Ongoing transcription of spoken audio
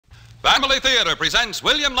Family Theater presents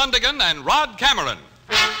William Lundigan and Rod Cameron.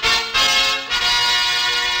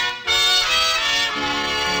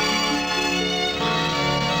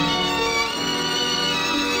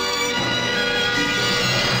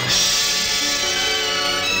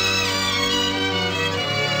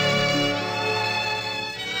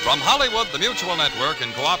 From Hollywood, the Mutual Network,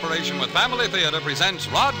 in cooperation with Family Theater, presents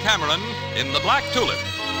Rod Cameron in The Black Tulip.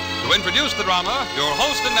 To introduce the drama, your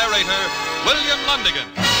host and narrator, William Lundigan.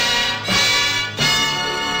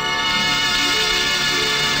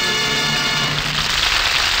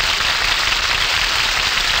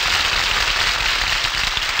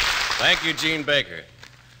 Thank you, Gene Baker.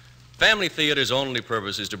 Family Theater's only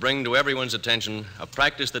purpose is to bring to everyone's attention a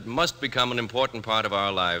practice that must become an important part of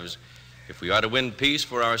our lives if we are to win peace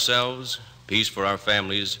for ourselves, peace for our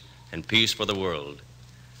families, and peace for the world.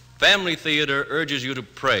 Family Theater urges you to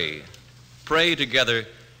pray. Pray together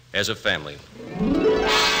as a family.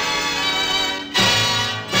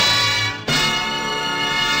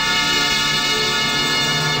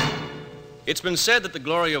 It's been said that the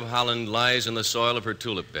glory of Holland lies in the soil of her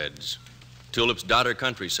tulip beds. Tulips dot her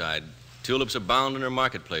countryside. Tulips abound in her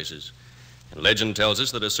marketplaces. And legend tells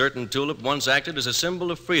us that a certain tulip once acted as a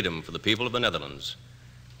symbol of freedom for the people of the Netherlands.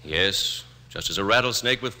 Yes, just as a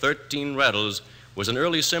rattlesnake with 13 rattles was an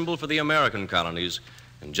early symbol for the American colonies,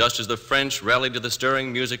 and just as the French rallied to the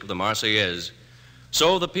stirring music of the Marseillaise,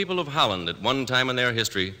 so the people of Holland at one time in their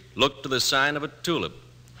history looked to the sign of a tulip,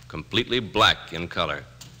 completely black in color.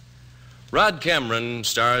 Rod Cameron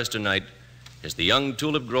stars tonight as the young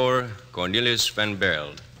tulip grower Cornelius van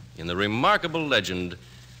Baerle in the remarkable legend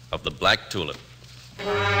of the Black Tulip.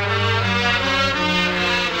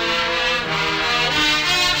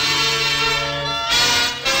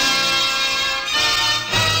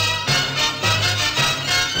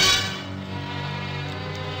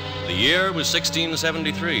 The year was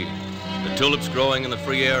 1673. The tulips growing in the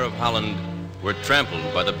free air of Holland were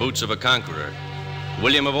trampled by the boots of a conqueror.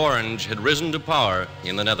 William of Orange had risen to power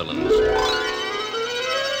in the Netherlands.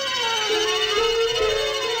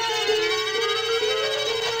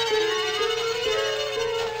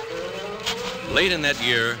 Late in that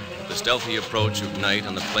year, at the stealthy approach of night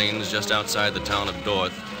on the plains just outside the town of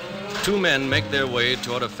Dorth, two men make their way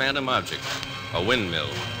toward a phantom object, a windmill,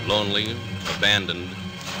 lonely, abandoned,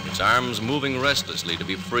 its arms moving restlessly to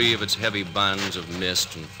be free of its heavy bonds of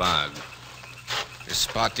mist and fog. The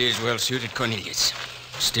spot is well suited, Cornelius.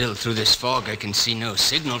 Still, through this fog, I can see no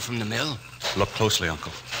signal from the mill. Look closely,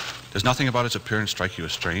 Uncle. Does nothing about its appearance strike you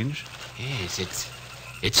as strange? Yes,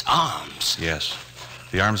 its arms. Yes.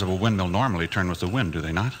 The arms of a windmill normally turn with the wind, do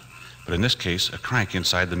they not? But in this case, a crank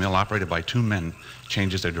inside the mill operated by two men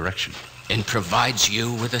changes their direction. And provides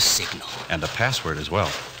you with a signal. And a password as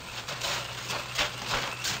well.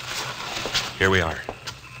 Here we are.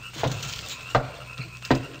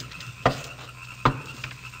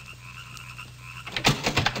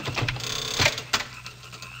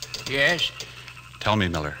 Yes? Tell me,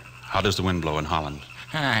 Miller, how does the wind blow in Holland?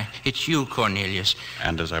 It's you, Cornelius.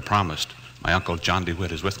 And as I promised, my uncle John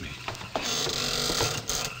DeWitt is with me.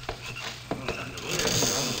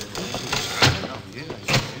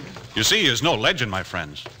 You see, he is no legend, my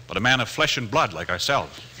friends, but a man of flesh and blood like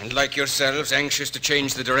ourselves. And like yourselves, anxious to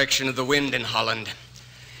change the direction of the wind in Holland.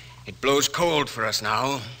 It blows cold for us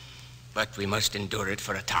now, but we must endure it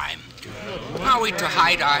for a time. Are we to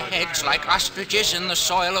hide our heads like ostriches in the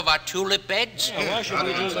soil of our tulip beds?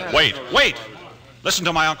 Wait! Listen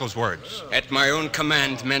to my uncle's words. At my own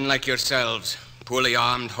command, men like yourselves, poorly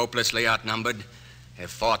armed, hopelessly outnumbered,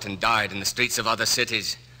 have fought and died in the streets of other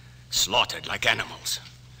cities, slaughtered like animals.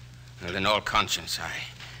 And in all conscience,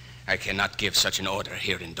 I cannot give such an order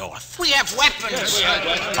here in Dorth. We have weapons.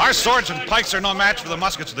 Our swords and pikes are no match for the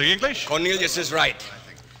muskets of the English. Cornelius is right.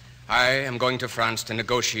 I am going to France to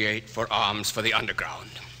negotiate for arms for the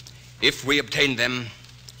underground. If we obtain them,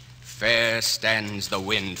 fair stands the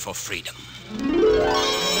wind for freedom.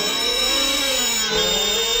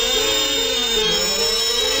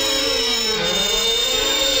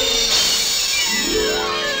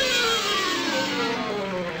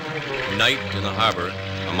 Night in the harbor,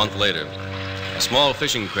 a month later. A small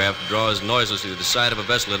fishing craft draws noiselessly to the side of a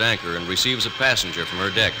vessel at anchor and receives a passenger from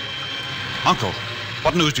her deck. Uncle,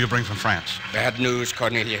 what news do you bring from France? Bad news,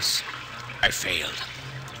 Cornelius. I failed.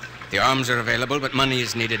 The arms are available, but money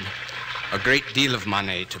is needed. A great deal of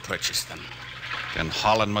money to purchase them. Then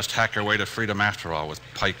Holland must hack her way to freedom after all with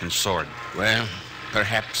pike and sword. Well,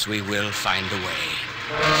 perhaps we will find a way.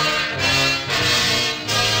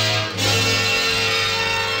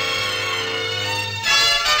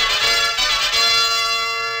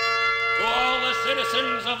 To all the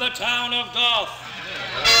citizens of the town of Dorth,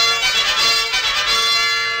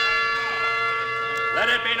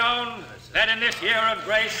 known that in this year of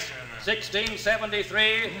grace,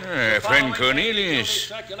 1673... Friend Cornelius,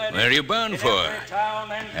 where are you bound for?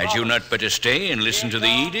 Had you not better stay and listen to the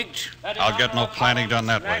edict? I'll get no planning done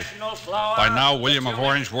that way. By now, William of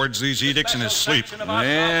Orange words these edicts in his sleep.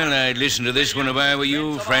 Well, I'd listen to this one if I were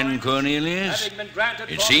you, friend Cornelius.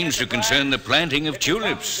 It seems to concern the planting of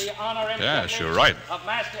tulips. Yes, you're right. Of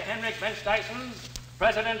Master Henrik Menstuysen,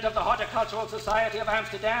 President of the Horticultural Society of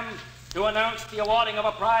Amsterdam, to announce the awarding of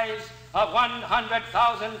a prize of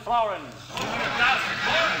 100,000 florins.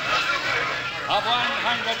 Of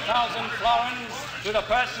 100,000 florins to the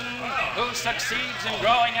person who succeeds in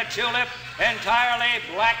growing a tulip entirely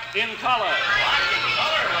black in color.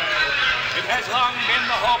 It has long been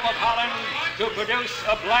the hope of Holland to produce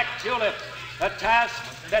a black tulip, a task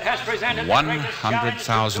that has presented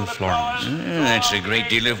 100,000 florins. That's a great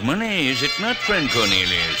deal of money, is it not, friend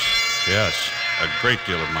Cornelius? Yes, a great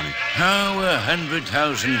deal of money. How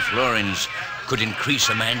 100,000 florins could increase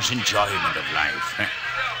a man's enjoyment of life.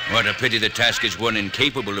 What a pity the task is one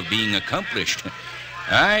incapable of being accomplished.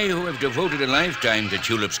 I, who have devoted a lifetime to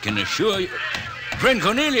tulips, can assure you... Friend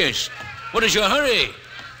Cornelius, what is your hurry?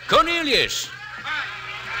 Cornelius!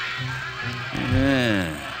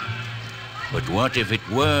 But what if it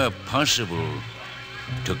were possible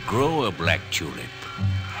to grow a black tulip?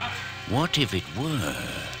 What if it were?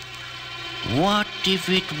 What if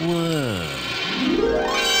it were?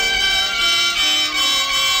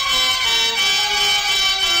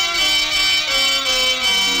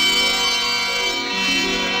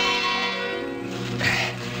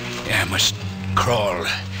 I must crawl.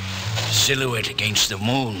 Silhouette against the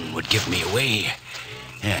moon would give me away.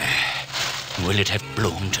 Will it have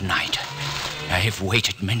bloomed tonight? I have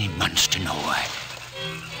waited many months to know.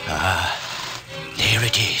 There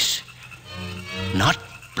it is. Not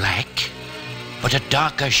black, but a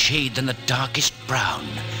darker shade than the darkest brown,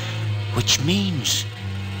 which means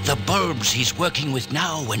the bulbs he's working with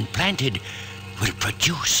now, when planted, will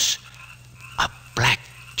produce a black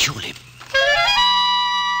tulip.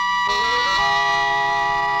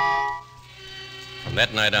 From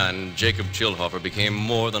that night on, Jacob Chilhofer became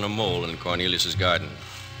more than a mole in Cornelius's garden.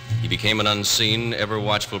 He became an unseen,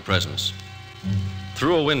 ever-watchful presence.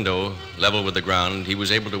 Through a window, level with the ground, he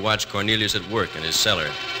was able to watch Cornelius at work in his cellar.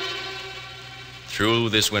 Through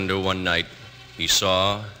this window one night, he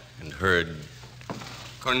saw and heard...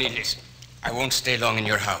 Cornelius, I won't stay long in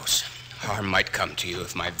your house. Harm might come to you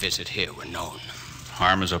if my visit here were known.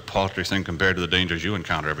 Harm is a paltry thing compared to the dangers you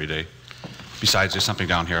encounter every day. Besides, there's something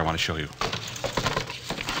down here I want to show you.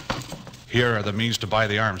 Here are the means to buy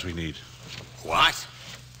the arms we need. What?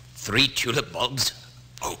 3 tulip bulbs?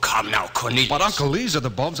 Oh, come now, Cornelius. But, Uncle, these are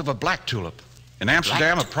the bulbs of a black tulip. In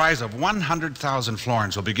Amsterdam, a prize of 100,000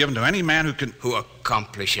 florins will be given to any man who can... Who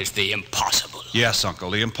accomplishes the impossible. Yes,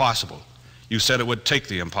 Uncle, the impossible. You said it would take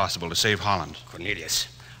the impossible to save Holland. Cornelius,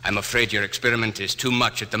 I'm afraid your experiment is too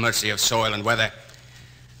much at the mercy of soil and weather.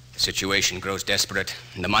 The situation grows desperate,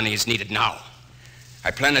 and the money is needed now.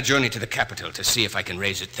 I plan a journey to the capital to see if I can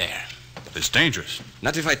raise it there. But it's dangerous.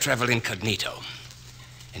 Not if I travel incognito.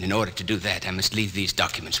 And in order to do that, I must leave these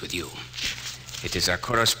documents with you. It is our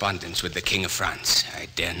correspondence with the King of France. I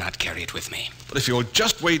dare not carry it with me. But if you'll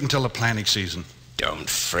just wait until the planting season. Don't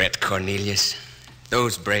fret, Cornelius.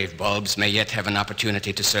 Those brave bulbs may yet have an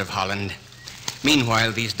opportunity to serve Holland.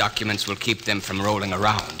 Meanwhile, these documents will keep them from rolling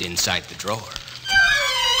around inside the drawer.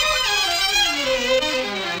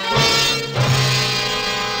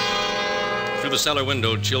 Through the cellar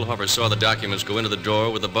window, Chilhofer saw the documents go into the drawer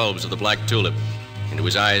with the bulbs of the black tulip. Into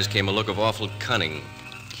his eyes came a look of awful cunning.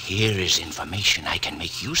 Here is information I can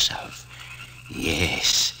make use of.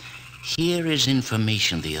 Yes, here is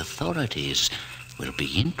information the authorities will be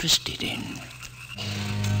interested in.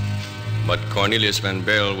 But Cornelius van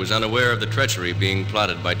Baerle was unaware of the treachery being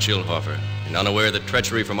plotted by Chilhofer, and unaware that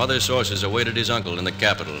treachery from other sources awaited his uncle in the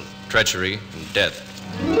capital. Treachery and death.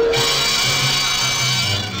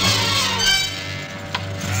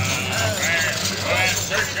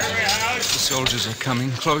 The soldiers are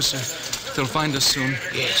coming closer. They'll find us soon.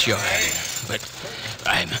 Yes, Johann, but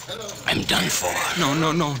I'm done for.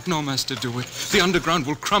 No, Master DeWitt. The underground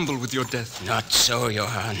will crumble with your death. Not so,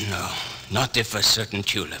 Johann, no. Not if a certain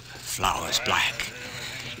tulip flowers black.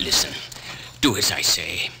 Listen, do as I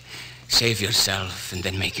say. Save yourself and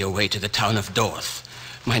then make your way to the town of Dorth.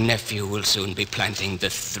 My nephew will soon be planting the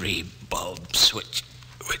 3 bulbs which...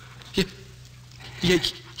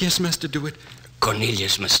 Yes, Master DeWitt.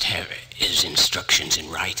 Cornelius must have his instructions in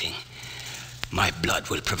writing. My blood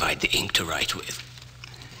will provide the ink to write with.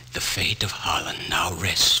 The fate of Holland now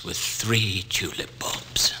rests with 3 tulip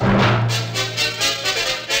bulbs.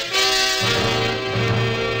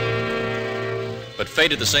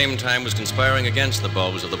 fate at the same time was conspiring against the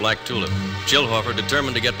bulbs of the Black Tulip. Chilhofer,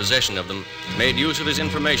 determined to get possession of them, made use of his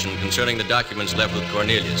information concerning the documents left with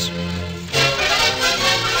Cornelius.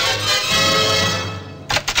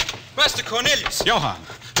 Master Cornelius! Johann!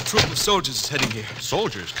 A troop of soldiers is heading here.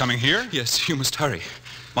 Soldiers coming here? Yes, you must hurry.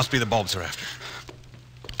 Must be the bulbs they're after.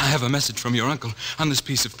 I have a message from your uncle on this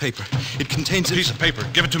piece of paper. It contains a piece of paper.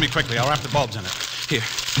 Give it to me quickly. I'll wrap the bulbs in it. Here.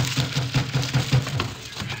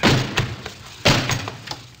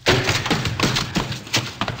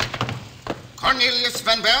 Cornelius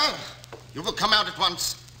Van Bell, you will come out at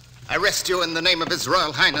once. I arrest you in the name of His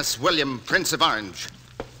Royal Highness William, Prince of Orange.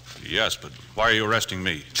 Yes, but why are you arresting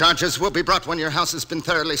me? Charges will be brought when your house has been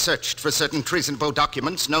thoroughly searched for certain treasonable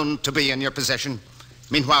documents known to be in your possession.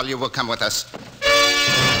 Meanwhile, you will come with us.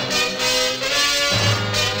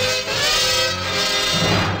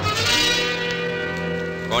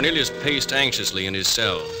 Cornelius paced anxiously in his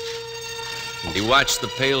cell, and he watched the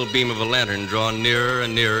pale beam of a lantern draw nearer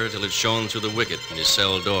and nearer till it shone through the wicket in his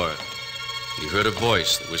cell door. He heard a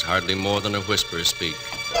voice that was hardly more than a whisper speak.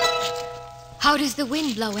 How does the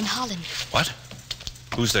wind blow in Holland? What?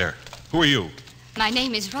 Who's there? Who are you? My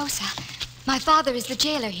name is Rosa. My father is the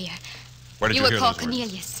jailer here. Where did you hear called those words?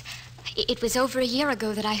 Cornelius. It was over a year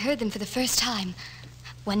ago that I heard them for the first time.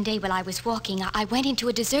 One day while I was walking, I went into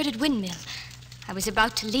a deserted windmill. I was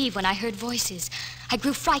about to leave when I heard voices. I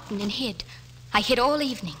grew frightened and hid. I hid all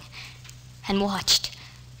evening and watched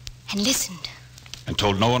and listened. And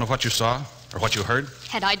told no one of what you saw or what you heard?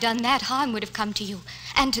 Had I done that, harm would have come to you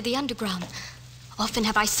and to the underground. Often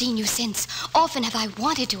have I seen you since. Often have I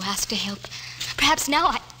wanted to ask to help. Perhaps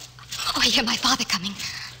now I hear my father coming.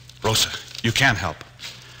 Rosa, you can't help.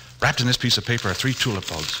 Wrapped in this piece of paper are 3 tulip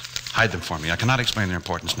bulbs. Hide them for me. I cannot explain their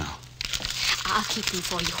importance now. I'll keep them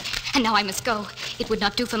for you. And now I must go. It would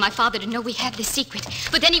not do for my father to know we have this secret.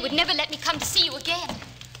 But then he would never let me come to see you again.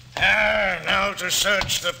 Now to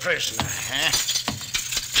search the prisoner,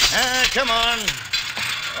 come on.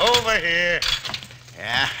 Over here.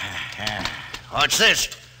 What's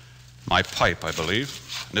this? My pipe, I believe.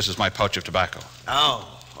 And this is my pouch of tobacco. Oh.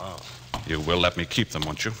 You will let me keep them,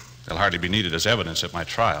 won't you? They'll hardly be needed as evidence at my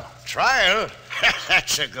trial. Trial?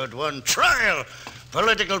 That's a good one. Trial.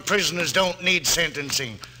 Political prisoners don't need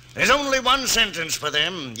sentencing. There's only one sentence for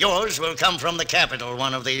them. Yours will come from the capital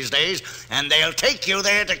one of these days, and they'll take you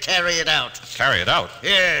there to carry it out. Carry it out?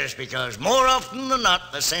 Yes, because more often than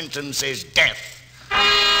not, the sentence is death.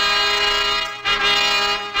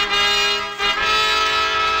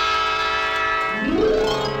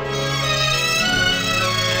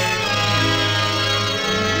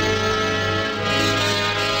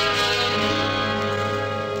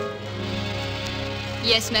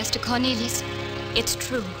 Yes, Master Cornelius, it's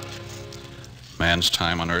true. Man's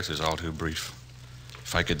time on earth is all too brief.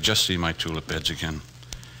 If I could just see my tulip beds again,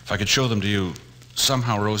 if I could show them to you,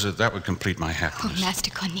 somehow, Rosa, that would complete my happiness. Oh,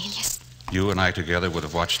 Master Cornelius. You and I together would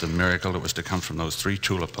have watched the miracle that was to come from those 3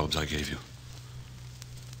 tulip bulbs I gave you.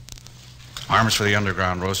 Arms for the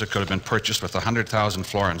underground, Rosa, could have been purchased with 100,000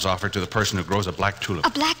 florins offered to the person who grows a black tulip. A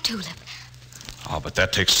black tulip? Oh, but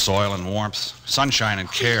that takes soil and warmth, sunshine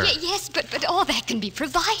and care. Yes, but all that can be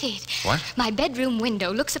provided. What? My bedroom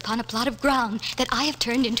window looks upon a plot of ground that I have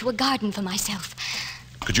turned into a garden for myself.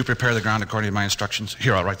 Could you prepare the ground according to my instructions?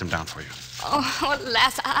 Here, I'll write them down for you. Oh,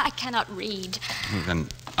 alas, I cannot read. Then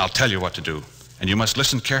I'll tell you what to do. And you must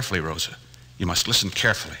listen carefully, Rosa. You must listen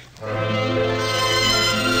carefully.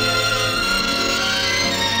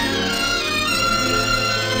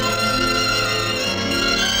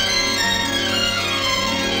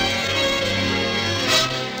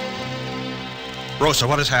 Rosa,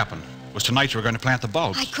 what has happened? It was tonight you were going to plant the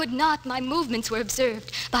bulbs. I could not. My movements were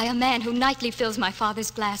observed by a man who nightly fills my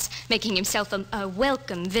father's glass, making himself a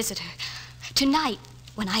welcome visitor. Tonight,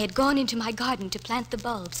 when I had gone into my garden to plant the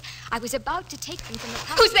bulbs, I was about to take them from the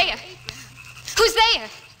pouch. Who's there? Who's there?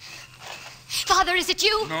 Father, is it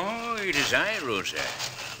you? No, it is I, Rosa.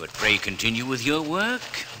 But pray continue with your work.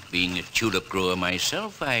 Being a tulip grower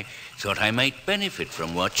myself, I thought I might benefit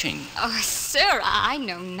from watching. Oh, sir, I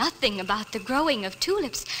know nothing about the growing of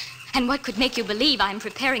tulips. And what could make you believe I'm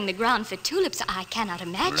preparing the ground for tulips, I cannot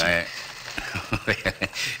imagine.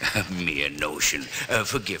 A mere notion.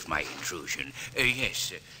 Forgive my intrusion.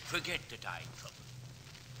 Yes, forget that I troubled.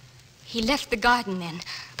 He left the garden then,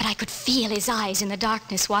 but I could feel his eyes in the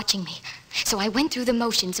darkness watching me. So I went through the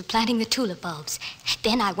motions of planting the tulip bulbs.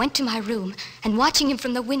 Then I went to my room, and watching him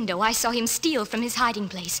from the window, I saw him steal from his hiding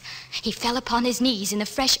place. He fell upon his knees in the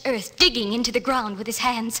fresh earth, digging into the ground with his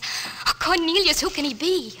hands. Oh, Cornelius, who can he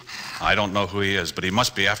be? I don't know who he is, but he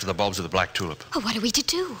must be after the bulbs of the black tulip. Oh, what are we to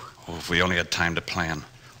do? Oh, if we only had time to plan.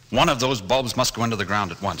 One of those bulbs must go into the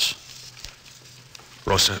ground at once.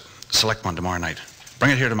 Rosa, select one tomorrow night.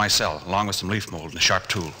 Bring it here to my cell, along with some leaf mold and a sharp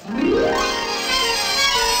tool.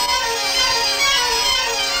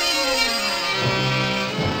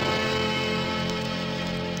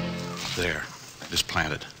 There, it is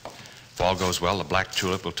planted. If all goes well, the black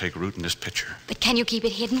tulip will take root in this pitcher. But can you keep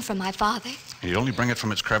it hidden from my father? He'd only bring it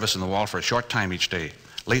from its crevice in the wall for a short time each day,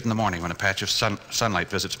 late in the morning when a patch of sunlight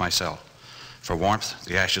visits my cell. For warmth,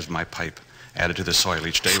 the ashes of my pipe, added to the soil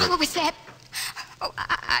each day. What was that? Oh,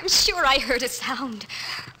 I'm sure I heard a sound.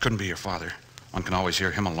 Couldn't be your father. One can always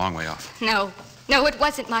hear him a long way off. No, it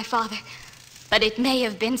wasn't my father. But it may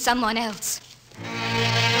have been someone else.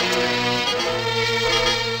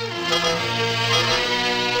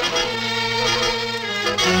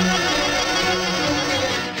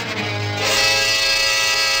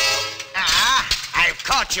 I've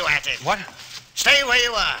caught you at it. What? Stay where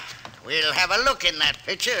you are. We'll have a look in that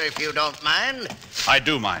pitcher if you don't mind. I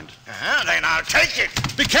do mind. Then I'll take it.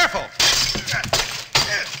 Be careful!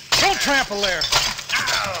 Don't trample there.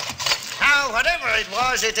 Now, whatever it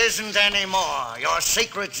was, it isn't anymore. Your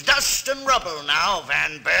secret's dust and rubble now,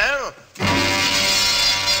 Van Bell.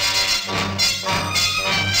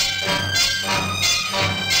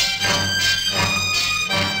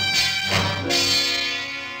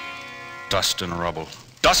 Dust and rubble.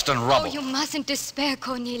 Dust and rubble. Oh, you mustn't despair,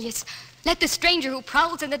 Cornelius. Let the stranger who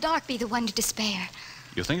prowls in the dark be the one to despair.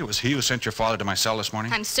 You think it was he who sent your father to my cell this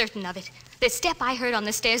morning? I'm certain of it. The step I heard on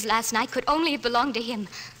the stairs last night could only have belonged to him.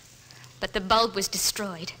 But the bulb was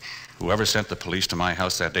destroyed. Whoever sent the police to my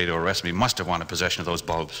house that day to arrest me must have wanted possession of those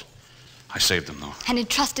bulbs. I saved them, though. And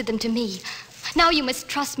entrusted them to me. Now you must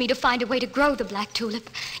trust me to find a way to grow the black tulip.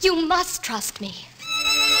 You must trust me.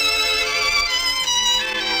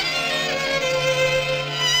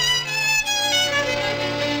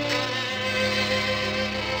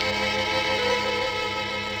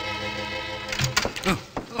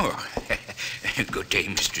 Good day,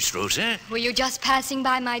 Mistress Rosa. Were you just passing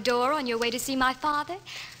by my door on your way to see my father?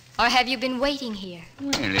 Or have you been waiting here?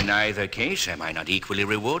 Well, in either case, am I not equally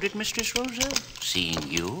rewarded, Mistress Rosa? Seeing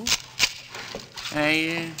you?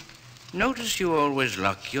 I notice you always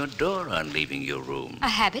lock your door on leaving your room. A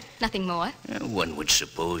habit, nothing more. One would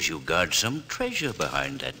suppose you guard some treasure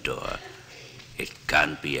behind that door. It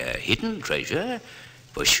can't be a hidden treasure,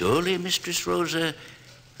 for surely, Mistress Rosa,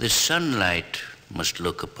 the sunlight must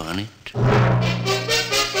look upon it.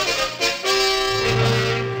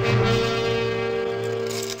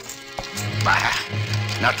 Bah!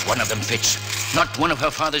 Not one of them fits. Not one of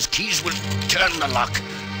her father's keys will turn the lock.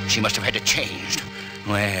 She must have had it changed.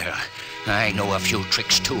 Well, I know a few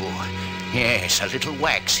tricks, too. Yes, a little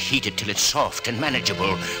wax heated till it's soft and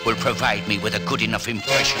manageable will provide me with a good enough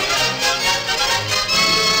impression.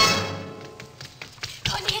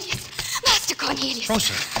 Cornelius.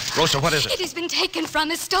 Rosa, what is it? It has been taken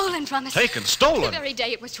from us, stolen from us. Taken? Stolen? The very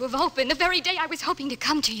day it was to have opened, the very day I was hoping to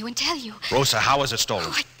come to you and tell you. Rosa, how was it stolen?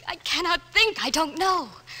 Oh, I cannot think. I don't know.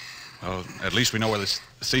 Well, at least we know where the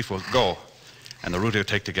thief will go and the route he'll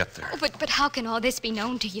take to get there. Oh, but how can all this be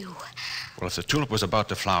known to you? Well, if the tulip was about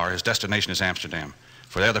to flower, his destination is Amsterdam.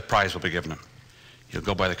 For there, the prize will be given him. He'll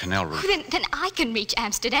go by the canal route. Oh, then I can reach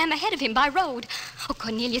Amsterdam ahead of him by road. Oh,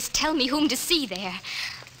 Cornelius, tell me whom to see there.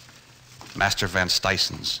 Master Van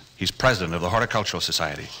Stuyssens. He's president of the Horticultural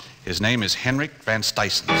Society. His name is Henrik Van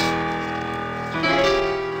Stuyssens.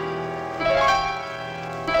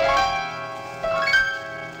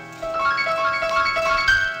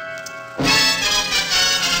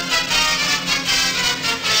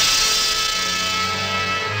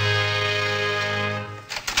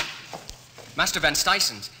 Master Van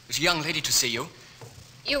Stuyssens, there's a young lady to see you.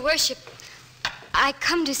 Your worship, I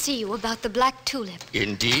come to see you about the black tulip.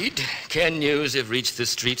 Indeed? Can news have reached the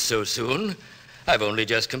streets so soon? I've only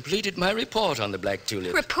just completed my report on the black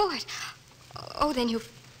tulip. Report? Oh, then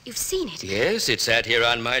you've seen it. Yes, it sat here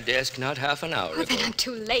on my desk not half an hour ago. Then I'm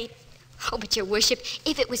too late. Oh, but your worship,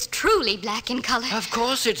 if it was truly black in color... Of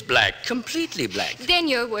course it's black, completely black. Then,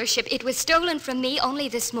 your worship, it was stolen from me only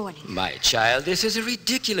this morning. My child, this is a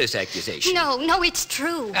ridiculous accusation. No, it's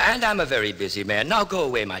true. And I'm a very busy man. Now go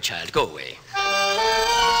away, my child, go away.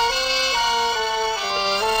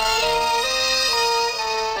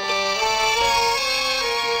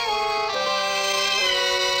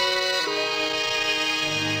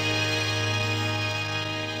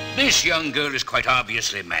 This young girl is quite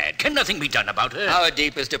obviously mad. Can nothing be done about her? Our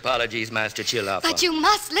deepest apologies, Master Chiloffer. But you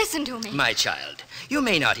must listen to me. My child, you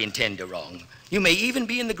may not intend a wrong. You may even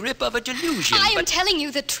be in the grip of a delusion. I am telling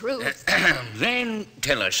you the truth. Then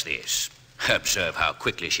tell us this. Observe how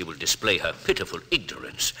quickly she will display her pitiful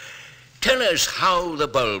ignorance. Tell us how the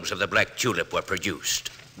bulbs of the black tulip were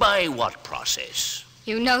produced. By what process?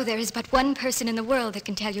 You know there is but one person in the world that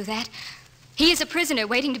can tell you that. He is a prisoner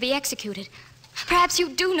waiting to be executed. Perhaps you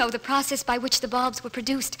do know the process by which the bulbs were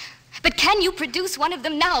produced. But can you produce one of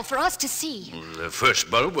them now for us to see? The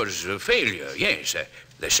first bulb was a failure, yes.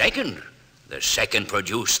 The second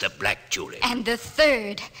produced the black tulip. And the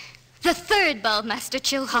third bulb, Master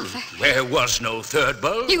Chillhofer. There was no third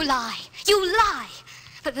bulb. You lie.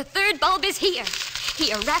 But the third bulb is here.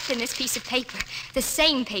 Here, wrapped in this piece of paper. The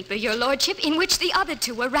same paper, your lordship, in which the other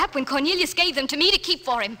two were wrapped when Cornelius gave them to me to keep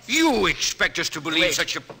for him. You expect us to believe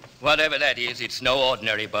such a... Whatever that is, it's no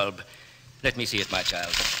ordinary bulb. Let me see it, my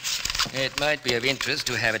child. It might be of interest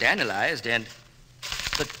to have it analyzed,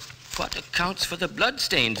 But what accounts for the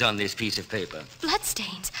bloodstains on this piece of paper?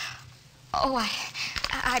 Bloodstains? Oh,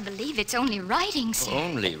 I believe it's only writing, sir.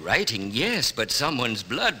 Only writing, yes, but someone's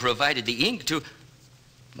blood provided the ink to...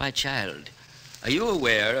 My child, are you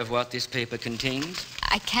aware of what this paper contains?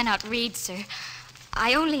 I cannot read, sir.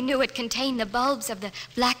 I only knew it contained the bulbs of the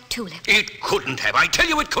black tulip. It couldn't have. I tell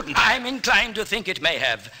you it couldn't have. I'm inclined to think it may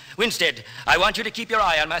have. Winstead, I want you to keep your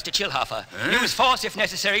eye on Master Chillhofer. Use force, if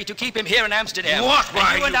necessary, to keep him here in Amsterdam. What?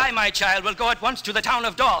 And you and I, my child, will go at once to the town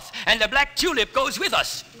of Dorth, and the black tulip goes with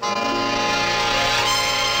us.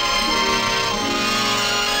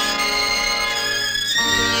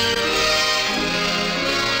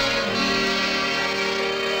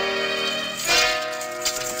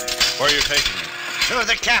 Where are you taking me? To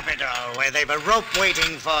the capital, where they've a rope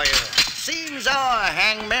waiting for you. Seems our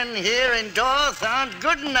hangmen here in Dorth aren't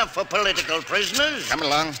good enough for political prisoners. Come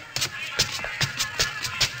along.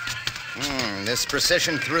 This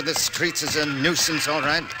procession through the streets is a nuisance, all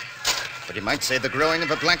right. But you might say the growing of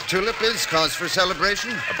a black tulip is cause for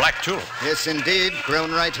celebration. A black tulip? Yes, indeed.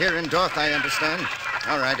 Grown right here in Dorth, I understand.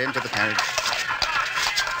 All right, into the carriage.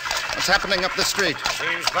 What's happening up the street?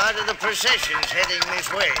 Seems part of the procession's heading this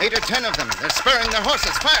way. 8 or 10 of them. They're spurring their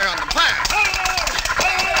horses. Fire on them. Fire!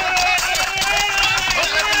 Don't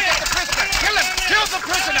let them get the prisoner. Kill him! Kill the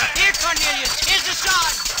prisoner! Here, Cornelius. Here's the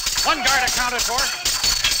sword. One guard accounted for.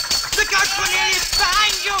 Look out, Cornelius.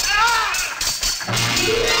 Behind you.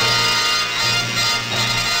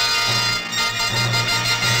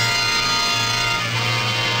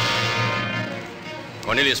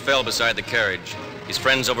 Cornelius fell beside the carriage. His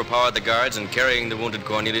friends overpowered the guards and, carrying the wounded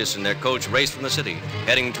Cornelius in their coach, raced from the city,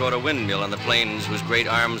 heading toward a windmill on the plains whose great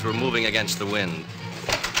arms were moving against the wind.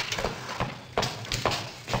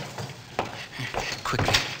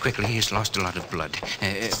 Quickly, he's lost a lot of blood.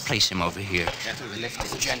 Place him over here.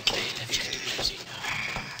 Lift it gently.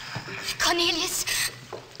 Cornelius!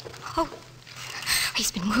 Oh,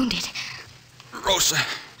 he's been wounded. Rosa.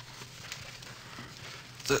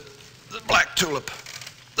 The black tulip.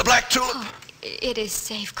 The black tulip. Oh, it is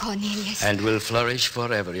safe, Cornelius. And will flourish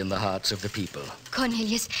forever in the hearts of the people.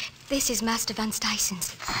 Cornelius, this is Master Van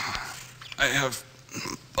Stuysen's. I have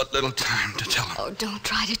but little time to tell him. Oh, don't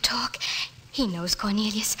try to talk. He knows,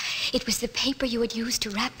 Cornelius. It was the paper you had used to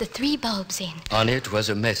wrap the 3 bulbs in. On it was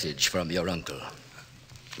a message from your uncle.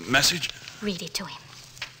 Message? Read it to him.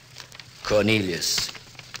 Cornelius,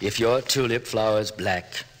 if your tulip flowers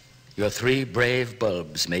black, your 3 brave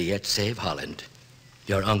bulbs may yet save Holland.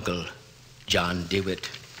 Your uncle, John DeWitt.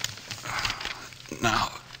 Now,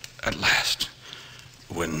 at last,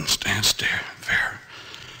 the wind stands fair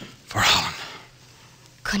for Holland.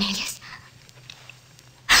 Cornelius.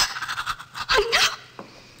 Oh, no.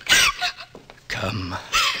 Come,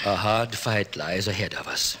 a hard fight lies ahead of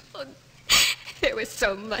us. Oh, there was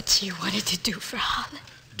so much you wanted to do for Holland.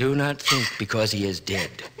 Do not think because he is dead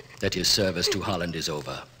that his service to Holland is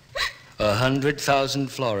over.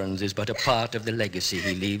 100,000 florins is but a part of the legacy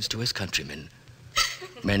he leaves to his countrymen.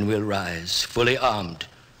 Men will rise, fully armed.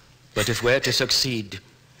 But if we're to succeed,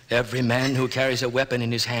 every man who carries a weapon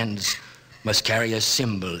in his hands must carry a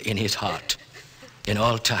symbol in his heart. In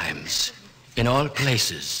all times, in all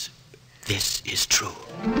places, this is true.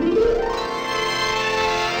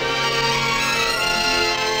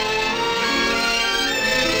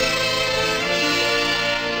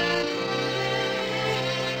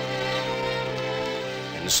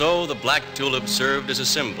 And so the black tulip served as a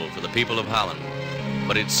symbol for the people of Holland,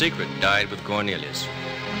 but its secret died with Cornelius.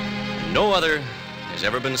 No other has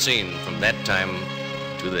ever been seen from that time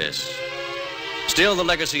to this. Still, the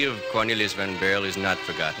legacy of Cornelius Van Baerle is not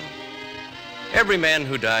forgotten. Every man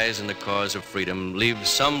who dies in the cause of freedom leaves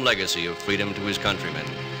some legacy of freedom to his countrymen.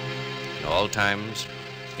 In all times,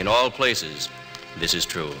 in all places, this is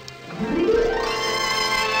true.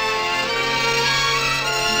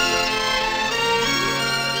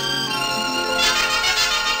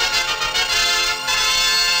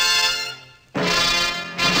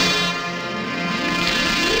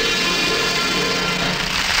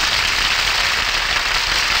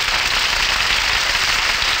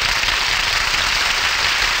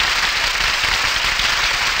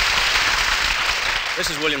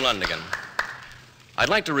 This is William Lundigan. I'd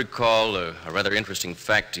like to recall a rather interesting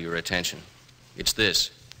fact to your attention. It's this.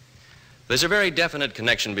 There's a very definite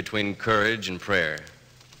connection between courage and prayer.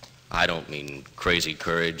 I don't mean crazy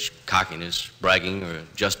courage, cockiness, bragging, or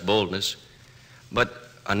just boldness, but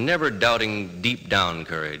a never-doubting, deep-down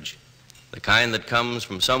courage, the kind that comes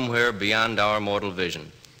from somewhere beyond our mortal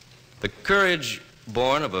vision. The courage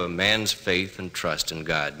born of a man's faith and trust in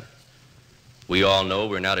God. We all know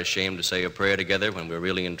we're not ashamed to say a prayer together when we're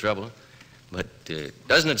really in trouble, but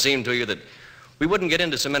doesn't it seem to you that we wouldn't get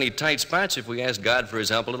into so many tight spots if we asked God for his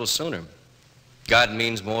help a little sooner? God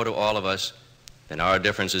means more to all of us than our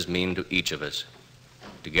differences mean to each of us.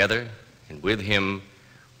 Together and with him,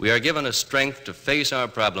 we are given a strength to face our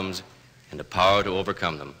problems and a power to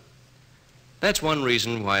overcome them. That's one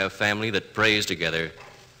reason why a family that prays together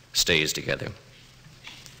stays together.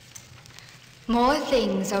 More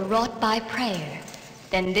things are wrought by prayer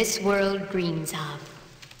than this world dreams of.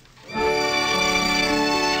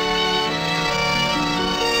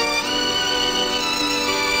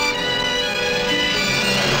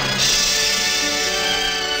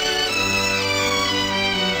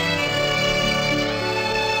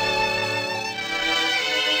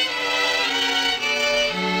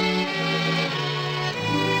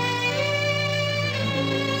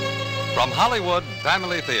 From Hollywood,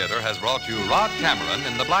 Family Theater has brought you Rod Cameron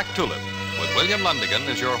in The Black Tulip, with William Lundigan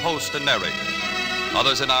as your host and narrator.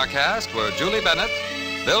 Others in our cast were Julie Bennett,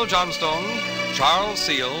 Bill Johnstone, Charles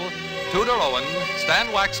Seal, Tudor Owen, Stan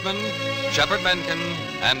Waxman, Shepard Menken,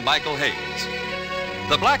 and Michael Hayes.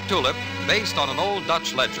 The Black Tulip, based on an old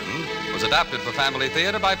Dutch legend, was adapted for Family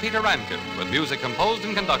Theater by Peter Rankin, with music composed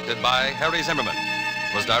and conducted by Harry Zimmerman.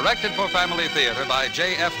 Was directed for Family Theater by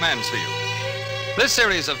J.F. Mansfield. This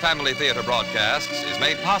series of Family Theater broadcasts is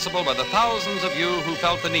made possible by the thousands of you who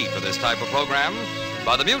felt the need for this type of program,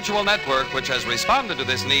 by the Mutual Network, which has responded to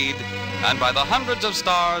this need, and by the hundreds of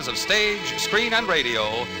stars of stage, screen, and radio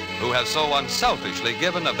who have so unselfishly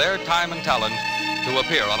given of their time and talent to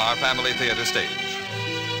appear on our Family Theater stage.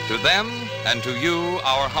 To them and to you,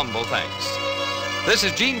 our humble thanks. This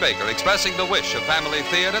is Gene Baker expressing the wish of Family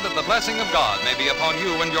Theater that the blessing of God may be upon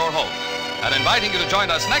you and your home, and inviting you to join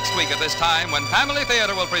us next week at this time when Family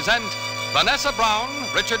Theater will present Vanessa Brown,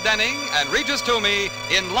 Richard Denning, and Regis Toomey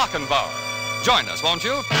in Lochinvar. Join us, won't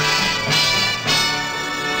you?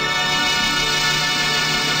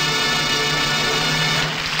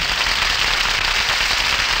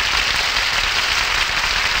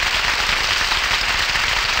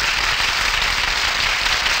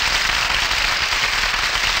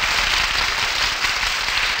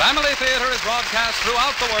 Family Theater is broadcast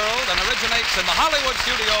throughout the world and originates in the Hollywood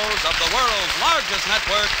studios of the world's largest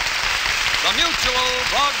network, the Mutual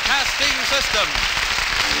Broadcasting System.